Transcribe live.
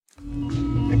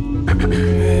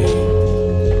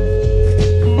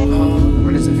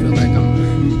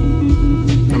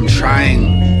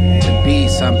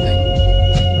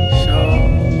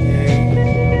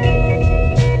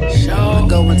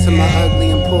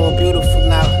pull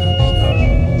beautiful out.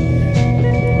 I'm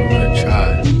gonna try.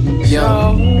 Yo,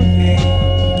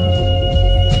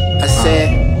 I said,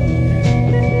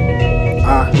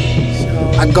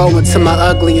 I go into my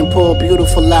ugly and pull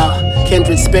beautiful out.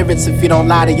 Kindred spirits if you don't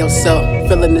lie to yourself.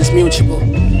 Feeling is mutual.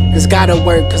 It's gotta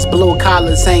work cause blue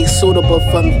collars ain't suitable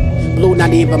for me. Blue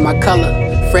not even my color.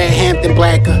 Fred Hampton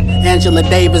blacker, Angela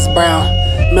Davis brown.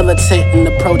 Militant and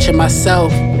approaching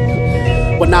myself.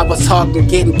 When I was talking,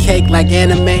 getting cake like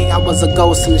anime, I was a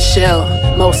ghost in the shell.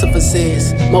 Most of us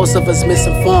is. Most of us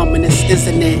misinformed and this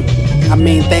isn't it. I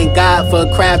mean, thank God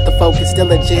for a craft of focus,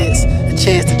 diligence. A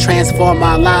chance to transform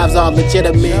our lives, all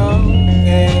legitimate.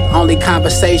 Only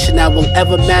conversation that will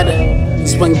ever matter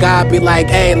is when God be like,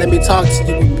 hey, let me talk to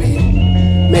you a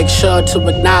bit. Make sure to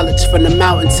acknowledge from the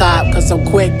mountaintop, cause I'm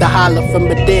quick to holler from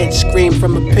a ditch, scream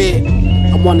from a pit.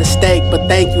 I want a steak, but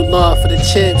thank you, Lord, for the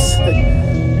chips.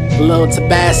 A little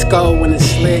Tabasco when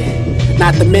it's lit.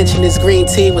 Not to mention this green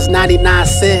tea was 99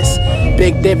 cents.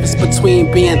 Big difference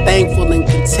between being thankful and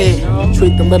content.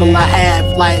 Treat the little I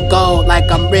have like gold, like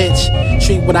I'm rich.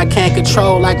 Treat what I can't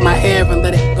control like my hair and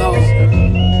let it go.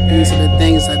 These are the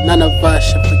things that none of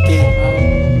us should forget.